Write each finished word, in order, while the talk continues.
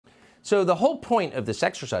So the whole point of this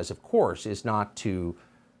exercise, of course, is not to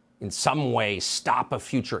in some way stop a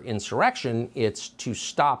future insurrection. It's to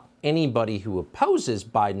stop anybody who opposes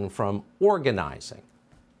Biden from organizing,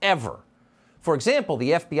 ever. For example,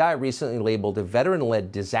 the FBI recently labeled a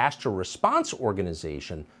veteran-led disaster response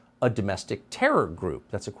organization a domestic terror group.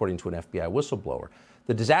 That's according to an FBI whistleblower.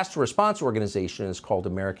 The disaster response organization is called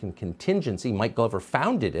American Contingency. Mike Glover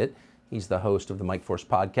founded it. He's the host of the Mike Force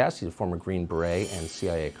podcast. He's a former Green Beret and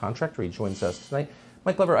CIA contractor. He joins us tonight.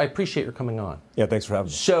 Mike Glover, I appreciate your coming on. Yeah, thanks for having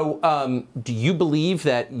me. So do you believe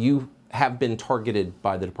that you have been targeted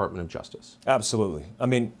by the Department of Justice? Absolutely. I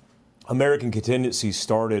mean, American Contingency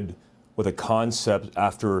started with a concept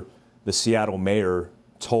after the Seattle mayor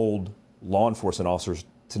told law enforcement officers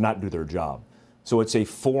to not do their job. So it's a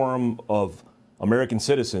forum of American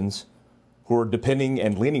citizens who are depending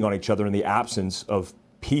and leaning on each other in the absence of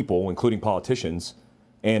people, including politicians,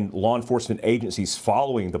 and law enforcement agencies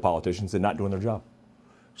following the politicians and not doing their job.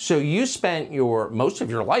 So you spent most of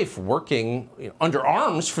your life working under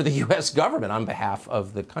arms for the U.S. government on behalf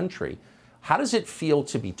of the country. How does it feel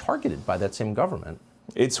to be targeted by that same government?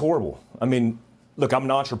 It's horrible. I mean, look, I'm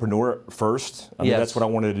an entrepreneur first. I mean, that's what I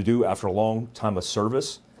wanted to do after a long time of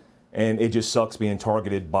service. And it just sucks being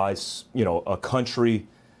targeted by, a country.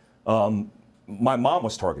 My mom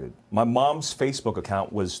was targeted. My mom's Facebook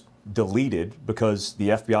account was deleted because the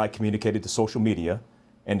FBI communicated to social media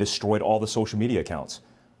and destroyed all the social media accounts.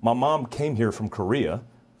 My mom came here from Korea,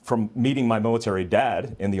 from meeting my military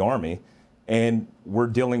dad in the Army, and we're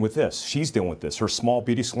dealing with this. She's dealing with this. Her small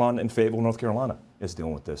beauty salon in Fayetteville, North Carolina is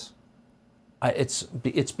dealing with this.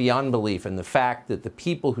 It's beyond belief, and the fact that the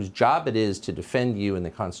people whose job it is to defend you and the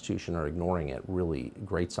Constitution are ignoring it really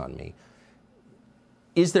grates on me.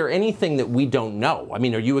 Is there anything that we don't know? I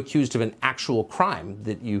mean, are you accused of an actual crime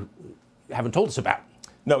that you haven't told us about?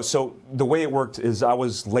 No, so the way it worked is I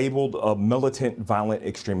was labeled a militant, violent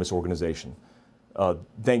extremist organization.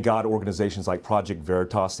 Thank God organizations like Project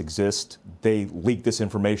Veritas exist. They leaked this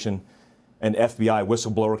information. An FBI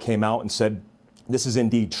whistleblower came out and said, this is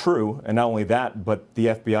indeed true. And not only that, but the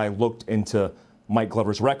FBI looked into Mike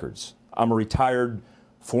Glover's records. I'm a retired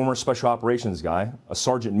former special operations guy, a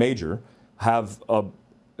sergeant major, have a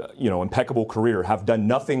impeccable career, have done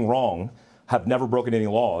nothing wrong, have never broken any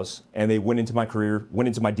laws, and they went into my career, went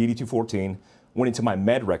into my DD-214, went into my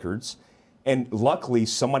med records, and luckily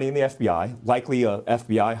somebody in the FBI, likely a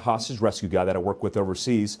FBI hostage rescue guy that I work with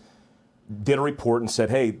overseas, did a report and said,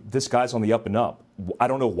 hey, this guy's on the up and up. I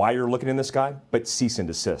don't know why you're looking in this guy, but cease and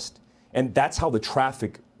desist. And that's how the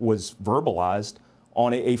traffic was verbalized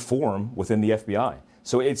on a forum within the FBI.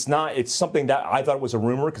 So it's something that I thought was a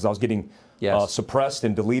rumor because I was getting suppressed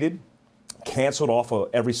and deleted, canceled off of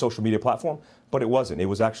every social media platform, but it wasn't. It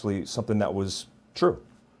was actually something that was true.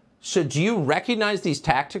 So do you recognize these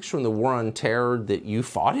tactics from the war on terror that you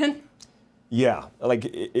fought in? Yeah, like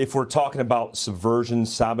if we're talking about subversion,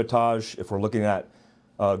 sabotage, if we're looking at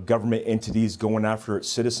government entities going after its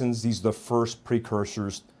citizens, these are the first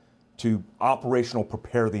precursors to operational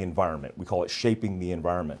prepare the environment. We call it shaping the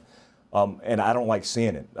environment. And I don't like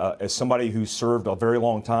seeing it. As somebody who served a very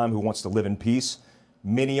long time, who wants to live in peace,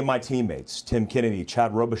 many of my teammates, Tim Kennedy,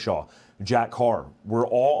 Chad Robichaud, Jack Carr, we're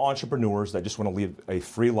all entrepreneurs that just want to live a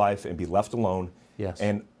free life and be left alone. Yes.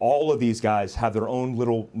 And all of these guys have their own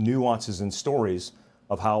little nuances and stories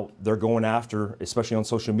of how they're going after, especially on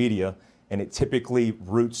social media, and it typically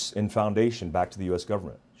roots in foundation back to the U.S.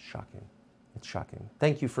 government. Shocking. It's shocking.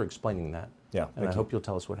 Thank you for explaining that. Yeah, and I hope you'll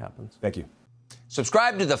tell us what happens. Thank you.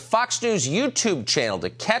 Subscribe to the Fox News YouTube channel to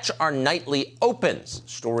catch our nightly opens,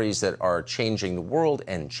 stories that are changing the world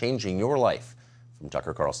and changing your life. From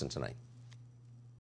Tucker Carlson Tonight.